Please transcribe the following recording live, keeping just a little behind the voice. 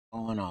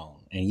Going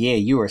on. And yeah,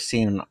 you are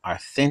seeing an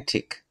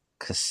authentic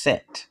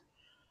cassette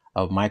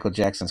of Michael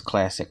Jackson's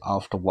classic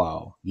Off the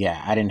Wall.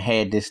 Yeah, I didn't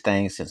had this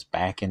thing since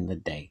back in the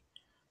day.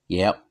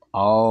 Yep,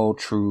 all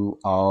true,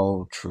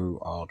 all true,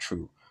 all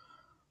true.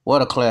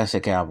 What a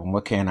classic album.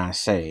 What can I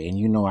say? And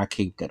you know I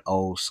keep that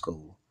old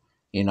school.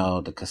 You know,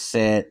 the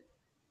cassette,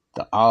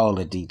 the all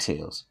the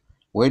details.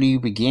 Where do you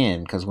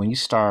begin? Because when you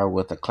start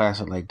with a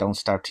classic like Don't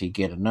Stop Till You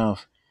Get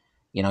Enough,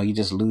 you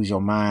just lose your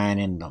mind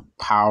in the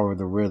power of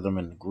the rhythm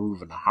and the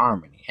groove and the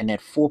harmony. And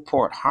that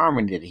four-part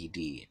harmony that he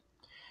did.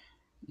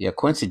 Yeah,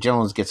 Quincy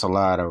Jones gets a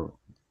lot of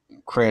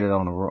credit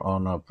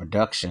on the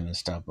production and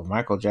stuff, but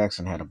Michael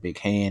Jackson had a big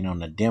hand on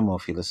the demo.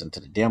 If you listen to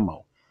the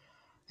demo,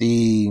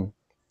 the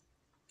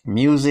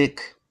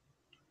music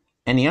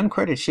and the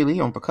uncredited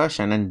Chili on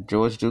percussion and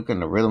George Duke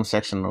in the rhythm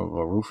section of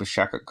Rufus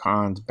Shaka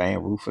Khan's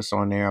band Rufus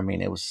on there. I mean,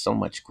 there was so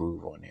much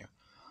groove on there.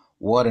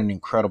 What an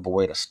incredible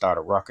way to start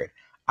a record.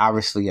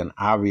 Obviously, an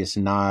obvious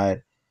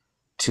nod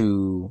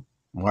to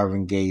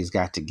Marvin Gaye's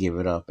 "Got to Give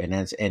It Up," and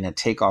a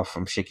takeoff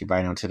from "Shake Your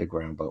Body Onto the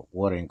Ground." But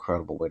what an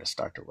incredible way to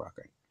start the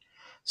record.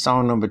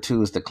 Song number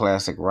two is the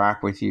classic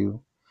 "Rock with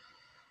You,"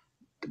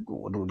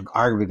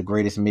 arguably the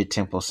greatest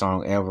mid-tempo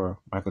song ever.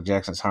 Michael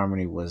Jackson's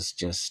harmony was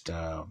just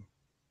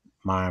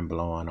mind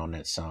blowing on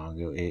that song.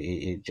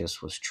 It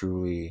just was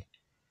truly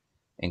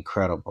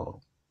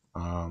incredible.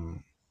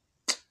 Um,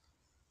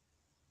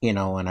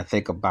 and I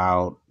think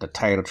about the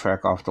title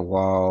track "Off the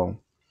Wall,"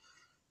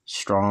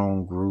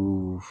 strong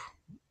groove.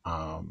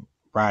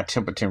 Rod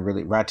Temperton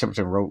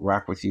wrote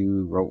 "Rock with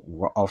You," wrote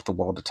 "Off the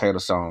Wall," the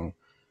title song,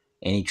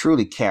 and he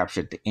truly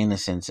captured the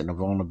innocence and the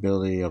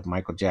vulnerability of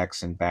Michael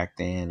Jackson back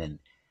then, and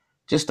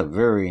just a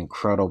very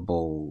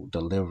incredible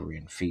delivery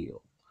and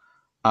feel.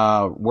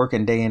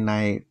 Working day and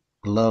night,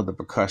 love the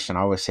percussion. I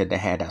always said they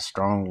had that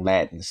strong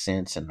Latin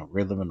sense and the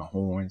rhythm and the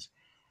horns.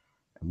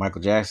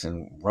 Michael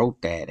Jackson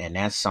wrote that, and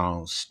that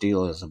song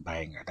still is a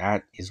banger.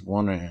 That is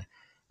one of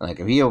like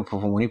if he ever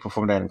performed when he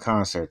performed that in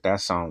concert, that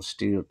song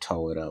still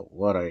tore it up.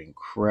 What an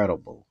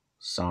incredible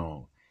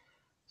song,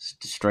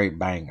 straight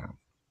banger.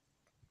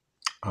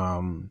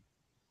 Um,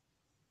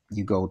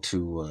 you go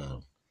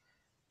to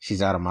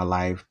 "She's Out of My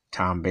Life."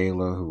 Tom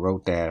Baylor, who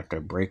wrote that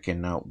after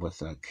breaking up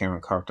with Karen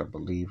Carter, I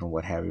believe, and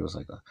what have you, it was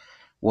like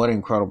what an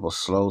incredible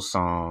slow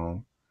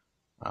song.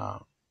 Uh,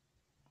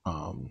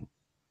 um,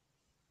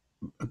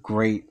 a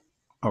great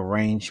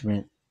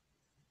arrangement.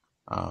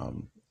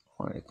 Um,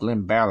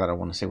 Glenn Ballard, I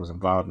want to say, was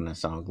involved in that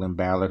song. Glenn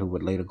Ballard, who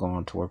would later go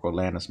on to work with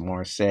Alanis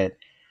Morissette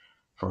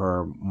for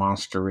her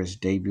monstrous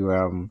debut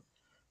album,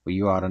 "Where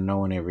You Ought to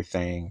Know and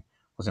Everything,"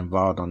 was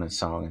involved on that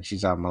song. And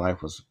 "She's Out of My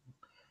Life" was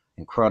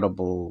an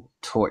incredible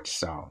torch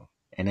song.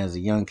 And as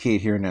a young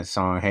kid hearing that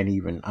song, I hadn't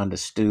even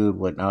understood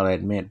what all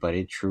that meant, but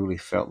it truly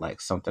felt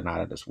like something out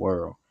of this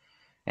world.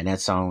 And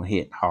that song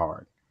hit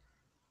hard.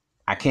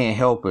 "I Can't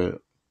Help It,"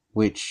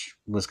 which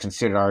was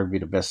considered arguably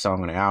the best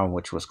song on the album,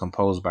 which was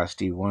composed by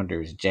Steve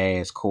Wonder's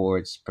jazz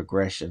chords,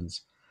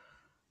 progressions,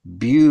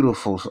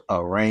 beautiful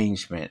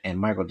arrangement, and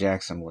Michael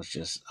Jackson was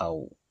just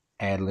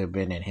ad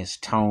libbing, and his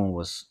tone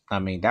was. I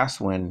mean,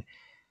 that's when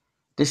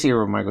this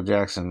era of Michael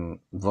Jackson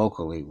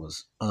vocally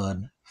was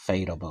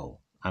unfadable.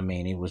 I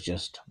mean, it was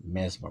just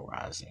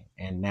mesmerizing,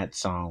 and that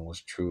song was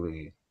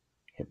truly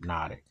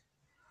hypnotic.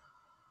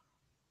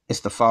 It's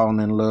the "Falling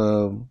in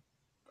Love"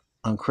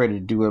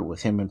 uncredited duet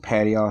with him and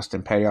Patty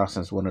Austin. Patty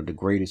Austin is one of the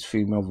greatest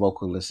female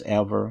vocalists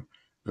ever.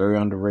 Very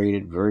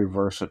underrated, very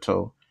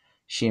versatile.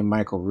 She and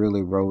Michael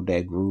really rode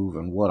that groove,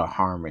 and what a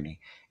harmony.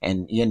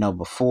 And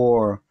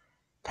before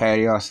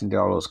Patty Austin did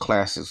all those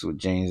classics with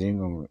James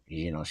Ingram,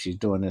 she's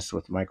doing this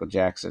with Michael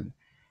Jackson.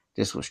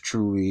 This was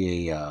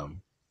truly a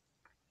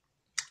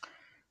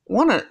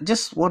one of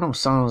them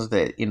songs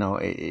that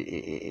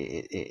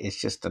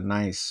it's just a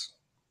nice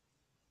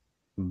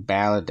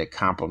ballad that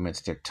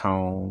complements their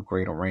tone,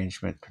 great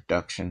arrangement,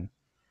 production.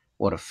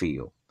 What a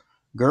feel.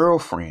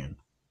 "Girlfriend,"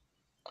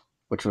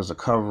 which was a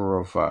cover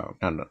of,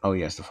 oh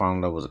yes, "The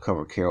Fallen Love" was a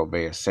cover of Carol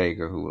Bayer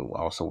Sager, who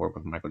also worked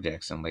with Michael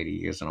Jackson in later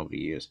years and over the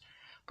years.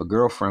 But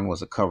 "Girlfriend"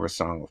 was a cover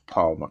song of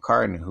Paul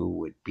McCartney, who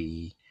would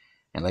be,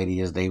 in later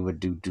years, they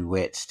would do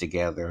duets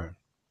together.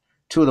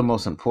 Two of the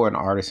most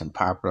important artists in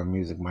popular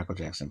music, Michael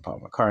Jackson and Paul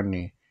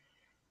McCartney,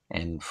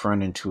 and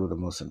fronting two of the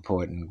most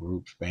important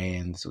groups,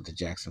 bands with the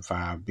Jackson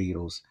 5,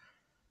 Beatles.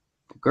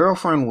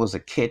 "Girlfriend" was a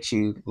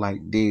catchy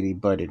like Diddy,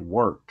 but it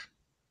worked,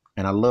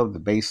 and I love the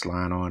bass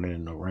line on it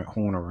and the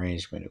horn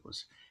arrangement. It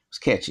was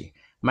catchy.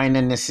 Might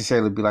not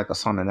necessarily be like a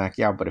song to knock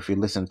you out, but if you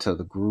listen to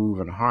the groove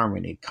and the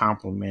harmony, it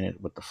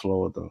complemented with the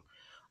flow of the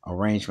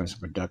arrangements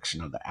and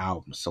production of the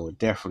album. So it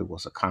definitely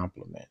was a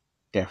compliment.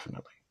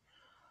 Definitely.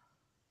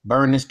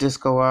 "Burn This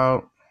Disco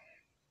Out."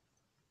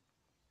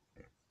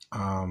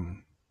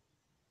 Um,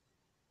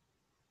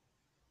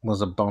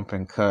 was a bump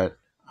and cut.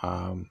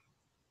 Um,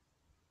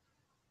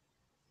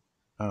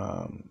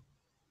 um,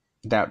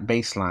 that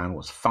bass line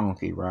was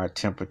funky, Rod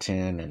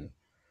Temperton, and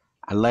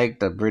I like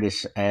the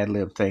British ad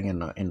lib thing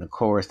in the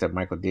chorus that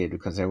Michael did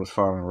because they was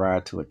following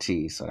Rod to a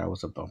T, so that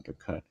was a bumper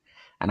cut.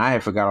 And I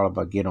had forgot all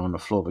about Get on the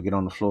Floor, but Get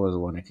on the Floor is the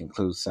one that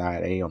concludes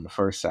side A on the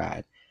first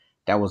side.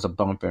 That was a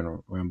bump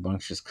and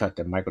rambunctious cut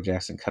that Michael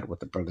Jackson cut with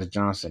the Brothers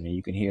Johnson. And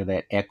you can hear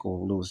that echo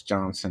of Louis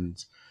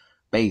Johnson's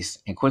bass.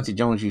 And Quincy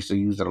Jones used to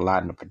use it a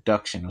lot in the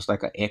production. It was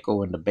like an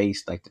echo in the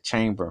bass, like the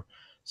chamber.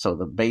 So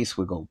the bass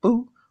would go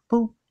boo,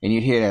 boo. And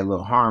you'd hear that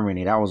little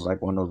harmony. That was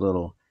like one of those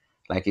little,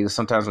 like it was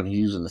sometimes when he's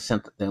using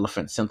the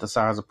elephant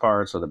synthesizer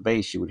parts or the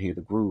bass, you would hear the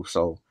groove.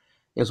 So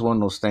it was one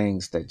of those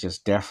things that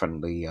just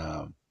definitely,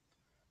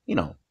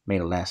 made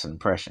a lasting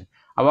impression.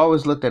 I've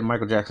always looked at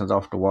Michael Jackson's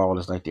Off the Wall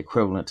as like the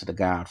equivalent to The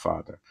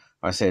Godfather.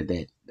 I said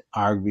that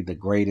arguably the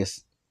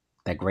greatest,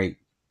 that great,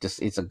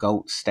 just it's a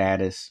GOAT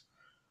status.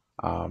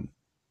 Um,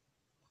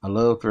 I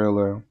love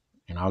Thriller,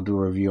 and I'll do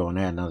a review on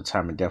that another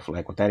time and definitely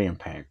like with that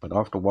impact. But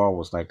Off the Wall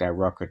was like that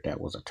record that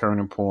was a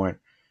turning point.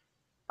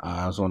 It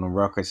was one of the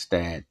records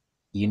that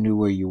you knew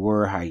where you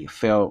were, how you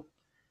felt.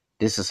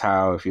 This is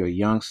how, if you're a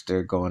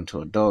youngster going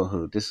to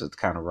adulthood, this is the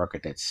kind of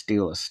record that's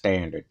still a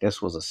standard. This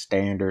was a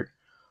standard,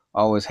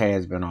 always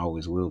has been,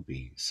 always will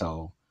be.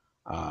 So,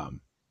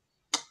 um,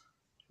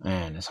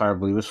 man, it's hard to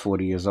believe it's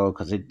 40 years old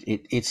because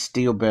it's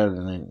still better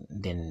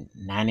than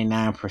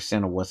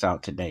 99% of what's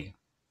out today.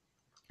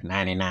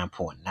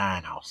 99.9,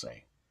 I'll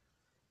say.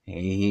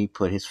 He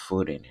put his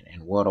foot in it,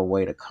 and what a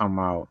way to come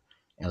out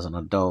as an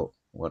adult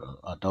with an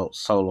adult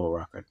solo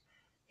record.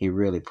 He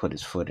really put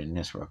his foot in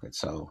this record.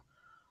 So,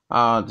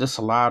 just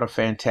a lot of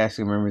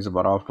fantastic memories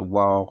about Off the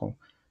Wall.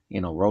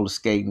 Roller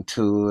skating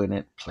to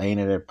it, playing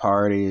it at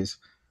parties,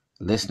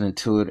 listening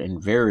to it in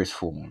various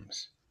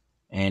forms,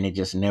 and it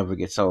just never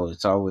gets old.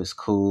 It's always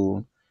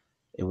cool.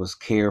 It was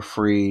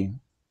carefree.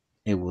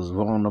 It was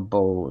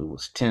vulnerable. It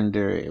was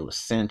tender. It was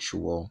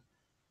sensual,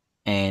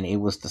 and it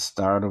was the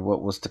start of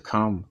what was to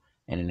come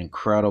and an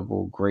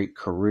incredible, great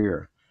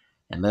career.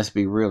 And let's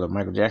be real, if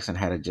Michael Jackson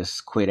had to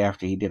just quit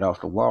after he did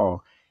Off the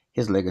Wall,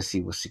 his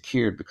legacy was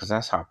secured because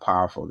that's how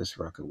powerful this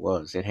record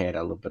was. It had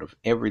a little bit of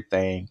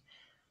everything,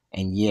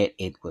 and yet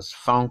it was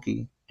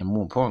funky, and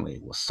more importantly,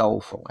 it was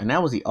soulful. And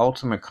that was the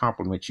ultimate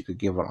compliment you could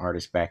give an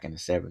artist back in the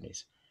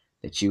 70s,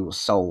 that you were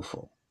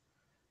soulful.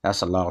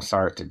 That's a lost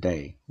art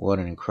today. What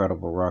an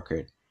incredible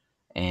record.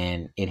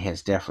 And it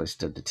has definitely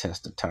stood the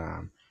test of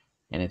time.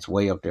 And it's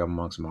way up there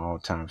amongst my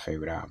all-time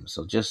favorite albums.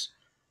 So just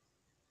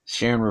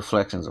sharing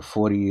reflections of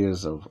 40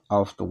 years of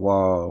Off the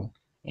Wall.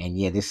 And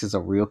yeah, this is a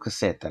real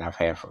cassette that I've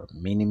had for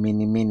many,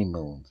 many, many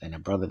moons. And a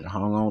brother that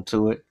hung on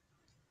to it,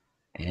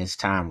 and it's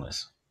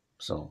timeless.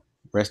 So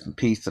rest in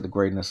peace to the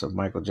greatness of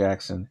Michael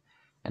Jackson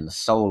and the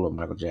soul of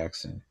Michael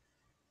Jackson,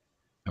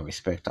 and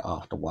respect to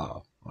Off the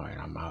Wall. All right,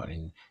 I'm out.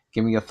 And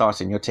give me your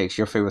thoughts and your takes,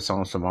 your favorite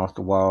songs from Off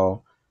the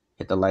Wall.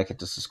 Hit the like, hit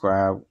the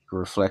subscribe,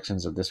 your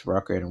reflections of this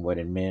record and what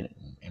it meant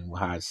and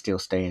how it still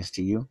stands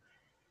to you.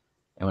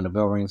 And when the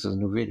bell rings, there's a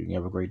new video. You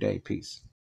have a great day. Peace.